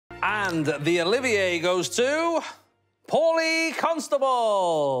And the Olivier goes to Paule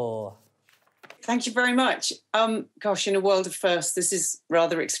Constable. Thank you very much. Gosh, in a world of firsts, this is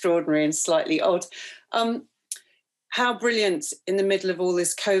rather extraordinary and slightly odd. How brilliant in the middle of all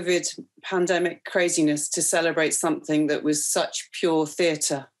this COVID pandemic craziness to celebrate something that was such pure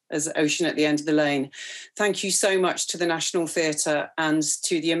theatre as Ocean at the End of the Lane. Thank you so much to the National Theatre and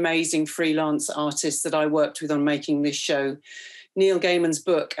to the amazing freelance artists that I worked with on making this show. Neil Gaiman's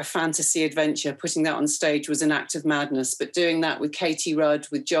book, A Fantasy Adventure, putting that on stage was an act of madness, but doing that with Katie Rudd,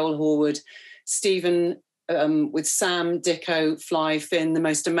 with Joel Horwood, Stephen, with Sam, Dicko, Fly, Finn, the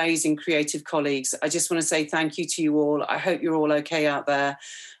most amazing creative colleagues. I just want to say thank you to you all. I hope you're all okay out there.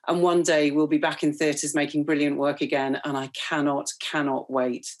 And one day we'll be back in theatres making brilliant work again. And I cannot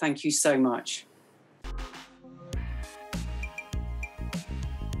wait. Thank you so much.